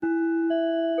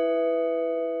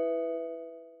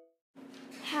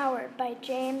by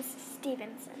James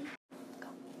Stevenson.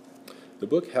 The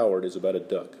book Howard is about a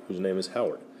duck whose name is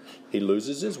Howard. He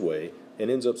loses his way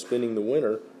and ends up spending the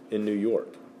winter in New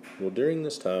York. Well, during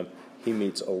this time, he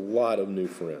meets a lot of new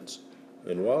friends.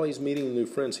 And while he's meeting new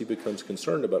friends, he becomes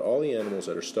concerned about all the animals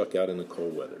that are stuck out in the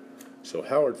cold weather. So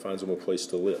Howard finds him a place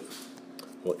to live.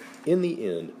 Well, in the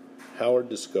end, Howard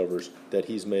discovers that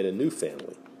he's made a new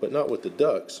family, but not with the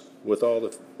ducks, with all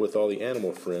the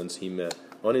animal friends he met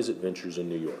on his adventures in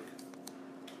New York.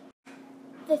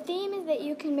 The theme is that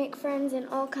you can make friends in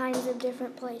all kinds of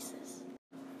different places.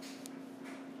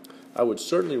 I would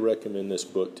certainly recommend this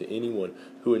book to anyone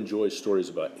who enjoys stories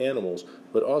about animals,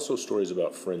 but also stories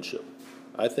about friendship.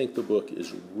 I think the book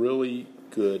is really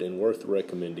good and worth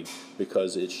recommending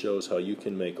because it shows how you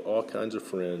can make all kinds of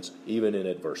friends, even in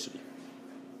adversity.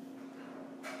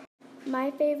 My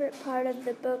favorite part of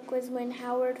the book was when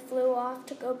Howard flew off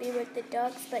to go be with the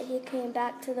ducks, but he came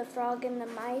back to the frog and the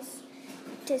mice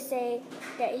to say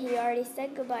that he already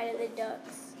said goodbye to the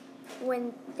ducks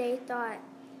when they thought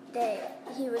that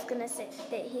he was going to say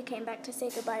that he came back to say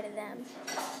goodbye to them.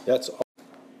 That's all.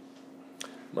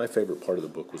 My favorite part of the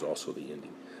book was also the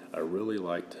ending. I really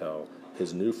liked how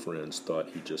his new friends thought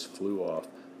he just flew off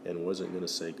and wasn't going to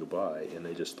say goodbye, and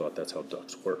they just thought that's how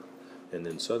ducks were. And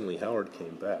then suddenly Howard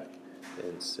came back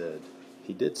and said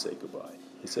he did say goodbye.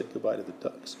 He said goodbye to the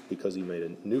ducks because he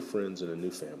made new friends and a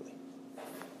new family.